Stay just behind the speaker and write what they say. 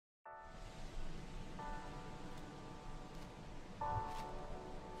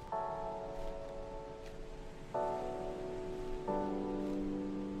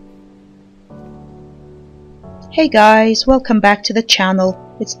Hey guys, welcome back to the channel.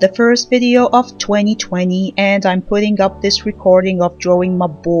 It's the first video of 2020 and I'm putting up this recording of drawing my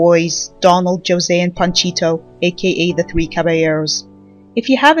boys Donald, Jose and Panchito, aka the Three Caballeros. If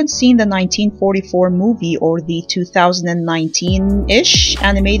you haven't seen the 1944 movie or the 2019-ish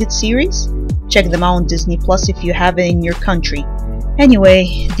animated series, check them out on Disney Plus if you have it in your country.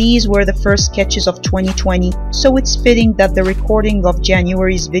 Anyway, these were the first sketches of 2020, so it's fitting that the recording of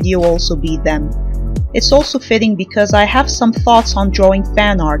January's video also be them. It's also fitting because I have some thoughts on drawing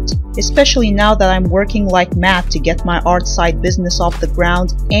fan art, especially now that I'm working like mad to get my art side business off the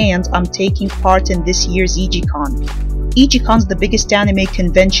ground and I'm taking part in this year's EGCon. EGCon's the biggest anime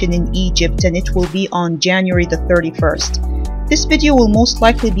convention in Egypt and it will be on January the 31st. This video will most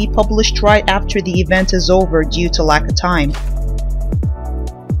likely be published right after the event is over due to lack of time.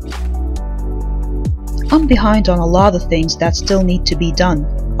 I'm behind on a lot of things that still need to be done.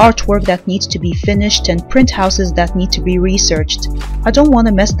 Artwork that needs to be finished and print houses that need to be researched. I don't want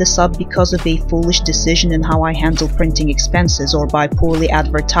to mess this up because of a foolish decision in how I handle printing expenses or by poorly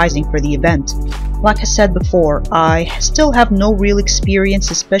advertising for the event. Like I said before, I still have no real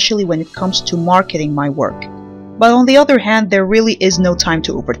experience, especially when it comes to marketing my work. But on the other hand, there really is no time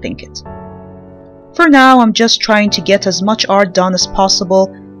to overthink it. For now, I'm just trying to get as much art done as possible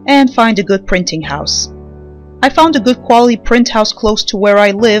and find a good printing house. I found a good quality print house close to where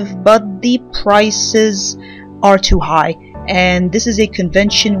I live, but the prices are too high. And this is a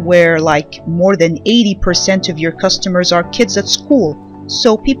convention where like more than 80% of your customers are kids at school,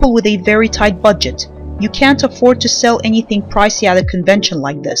 so people with a very tight budget. You can't afford to sell anything pricey at a convention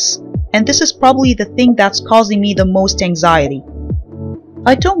like this. And this is probably the thing that's causing me the most anxiety.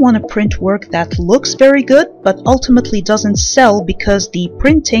 I don't want to print work that looks very good but ultimately doesn't sell because the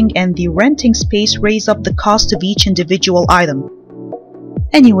printing and the renting space raise up the cost of each individual item.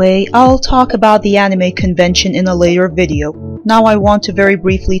 Anyway, I'll talk about the anime convention in a later video. Now I want to very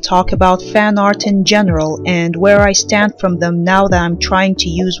briefly talk about fan art in general and where I stand from them now that I'm trying to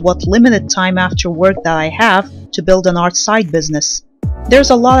use what limited time after work that I have to build an art side business.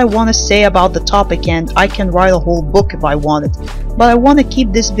 There's a lot I want to say about the topic and I can write a whole book if I wanted, but I want to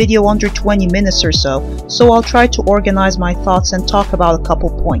keep this video under 20 minutes or so I'll try to organize my thoughts and talk about a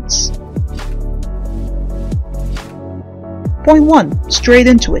couple points. Point 1. Straight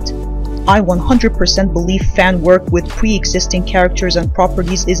into it. I 100% believe fan work with pre-existing characters and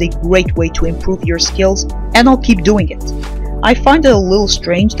properties is a great way to improve your skills, and I'll keep doing it. I find it a little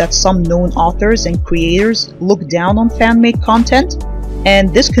strange that some known authors and creators look down on fan-made content.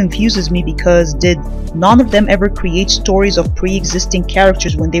 And this confuses me because did none of them ever create stories of pre-existing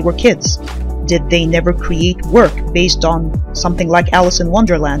characters when they were kids? Did they never create work based on something like Alice in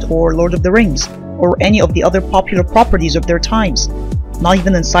Wonderland or Lord of the Rings or any of the other popular properties of their times? Not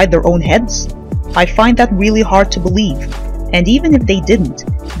even inside their own heads? I find that really hard to believe. And even if they didn't,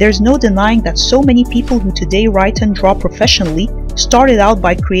 there's no denying that so many people who today write and draw professionally started out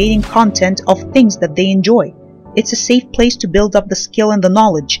by creating content of things that they enjoy. It's a safe place to build up the skill and the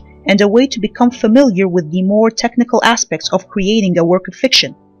knowledge, and a way to become familiar with the more technical aspects of creating a work of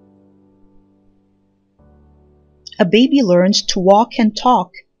fiction. A baby learns to walk and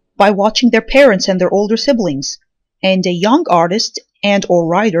talk by watching their parents and their older siblings, and a young artist and/or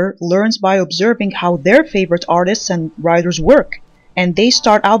writer learns by observing how their favorite artists and writers work, and they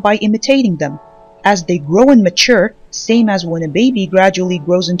start out by imitating them. As they grow and mature, same as when a baby gradually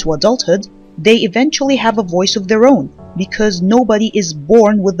grows into adulthood, they eventually have a voice of their own, because nobody is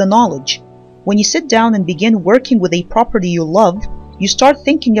born with the knowledge. When you sit down and begin working with a property you love, you start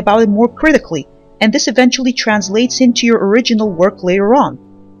thinking about it more critically, and this eventually translates into your original work later on.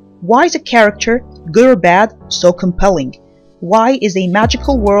 Why is a character, good or bad, so compelling? Why is a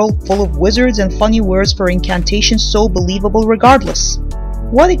magical world full of wizards and funny words for incantations so believable regardless?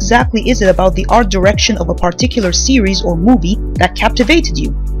 What exactly is it about the art direction of a particular series or movie that captivated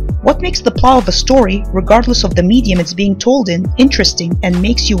you? What makes the plot of a story, regardless of the medium it's being told in, interesting and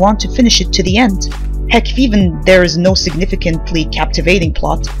makes you want to finish it to the end? Heck, if even there is no significantly captivating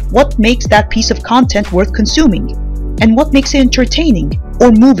plot, what makes that piece of content worth consuming? And what makes it entertaining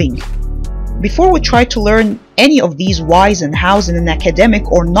or moving? Before we try to learn any of these whys and hows in an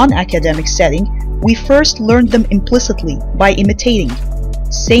academic or non-academic setting, we first learn them implicitly by imitating.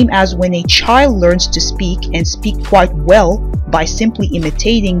 Same as when a child learns to speak and speak quite well by simply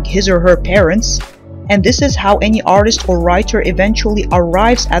imitating his or her parents, and this is how any artist or writer eventually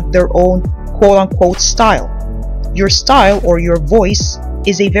arrives at their own quote-unquote style. Your style or your voice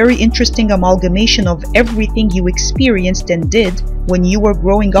is a very interesting amalgamation of everything you experienced and did when you were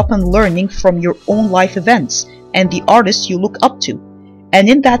growing up and learning from your own life events and the artists you look up to. And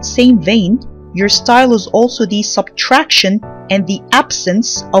in that same vein, your style is also the subtraction and the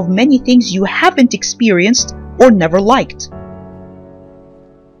absence of many things you haven't experienced or never liked.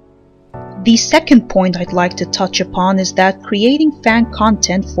 The second point I'd like to touch upon is that creating fan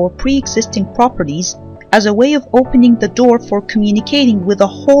content for pre-existing properties as a way of opening the door for communicating with a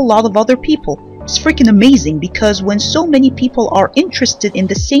whole lot of other people is freaking amazing, because when so many people are interested in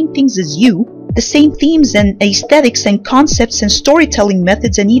the same things as you, the same themes and aesthetics and concepts and storytelling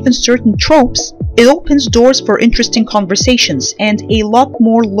methods and even certain tropes, it opens doors for interesting conversations and a lot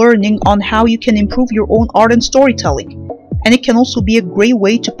more learning on how you can improve your own art and storytelling. And it can also be a great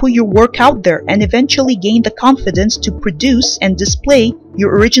way to put your work out there and eventually gain the confidence to produce and display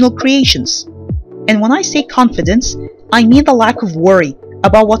your original creations. And when I say confidence, I mean the lack of worry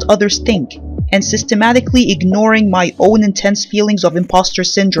about what others think and systematically ignoring my own intense feelings of imposter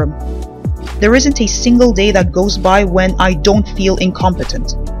syndrome. There isn't a single day that goes by when I don't feel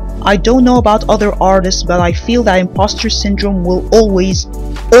incompetent. I don't know about other artists, but I feel that imposter syndrome will always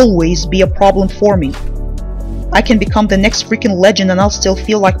be a problem for me. I can become the next freaking legend and I'll still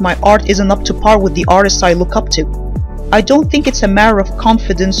feel like my art isn't up to par with the artists I look up to. I don't think it's a matter of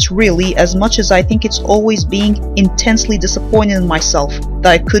confidence really, as much as I think it's always being intensely disappointed in myself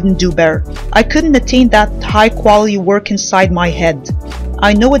that I couldn't do better. I couldn't attain that high quality work inside my head.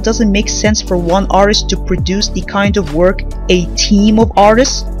 I know it doesn't make sense for one artist to produce the kind of work a team of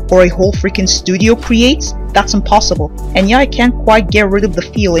artists or a whole freaking studio creates. That's impossible. And yeah, I can't quite get rid of the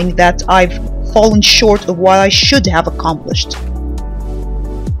feeling that I've fallen short of what I should have accomplished.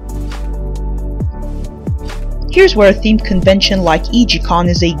 Here's where a themed convention like EGCon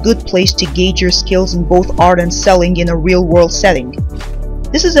is a good place to gauge your skills in both art and selling in a real-world setting.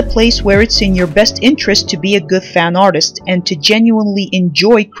 This is a place where it's in your best interest to be a good fan artist and to genuinely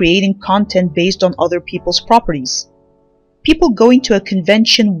enjoy creating content based on other people's properties. People going to a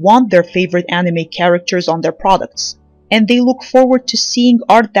convention want their favorite anime characters on their products, and they look forward to seeing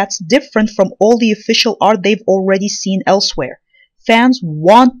art that's different from all the official art they've already seen elsewhere. Fans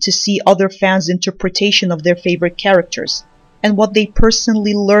want to see other fans' interpretation of their favorite characters and what they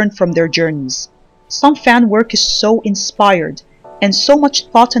personally learn from their journeys. Some fan work is so inspired and so much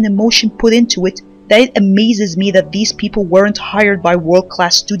thought and emotion put into it that it amazes me that these people weren't hired by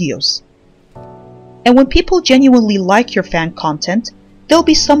world-class studios. And when people genuinely like your fan content, there'll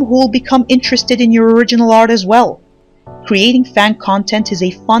be some who will become interested in your original art as well. Creating fan content is a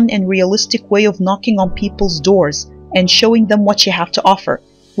fun and realistic way of knocking on people's doors and showing them what you have to offer,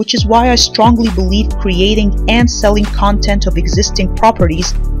 which is why I strongly believe creating and selling content of existing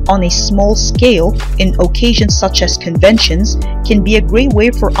properties on a small scale in occasions such as conventions can be a great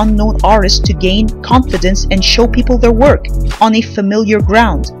way for unknown artists to gain confidence and show people their work on a familiar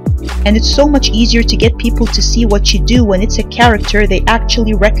ground. And it's so much easier to get people to see what you do when it's a character they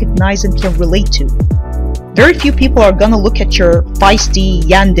actually recognize and can relate to. Very few people are gonna look at your feisty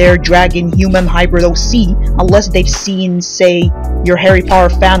yandere dragon human hybrid OC unless they've seen, say, your Harry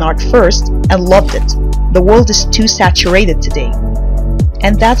Potter fan art first and loved it. The world is too saturated today.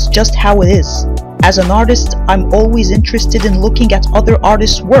 And that's just how it is. As an artist, I'm always interested in looking at other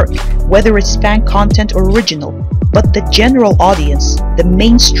artists' work, whether it's fan content or original. But the general audience, the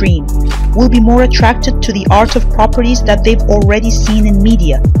mainstream, will be more attracted to the art of properties that they've already seen in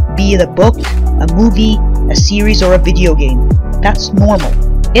media, be it a book, a movie, a series, or a video game. That's normal.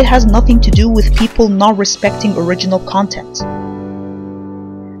 It has nothing to do with people not respecting original content.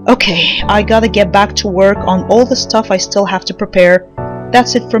 Okay, I gotta get back to work on all the stuff I still have to prepare.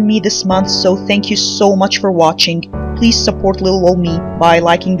 That's it from me this month, so thank you so much for watching. Please support little old me by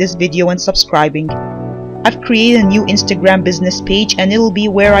liking this video and subscribing. I've created a new Instagram business page and it'll be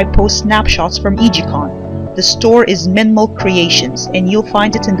where I post snapshots from EGCon. The store is Minimal Creations and you'll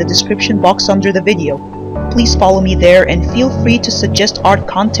find it in the description box under the video. Please follow me there and feel free to suggest art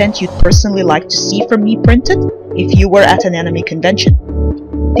content you'd personally like to see from me printed if you were at an anime convention.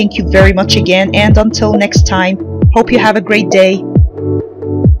 Thank you very much again, and until next time, hope you have a great day.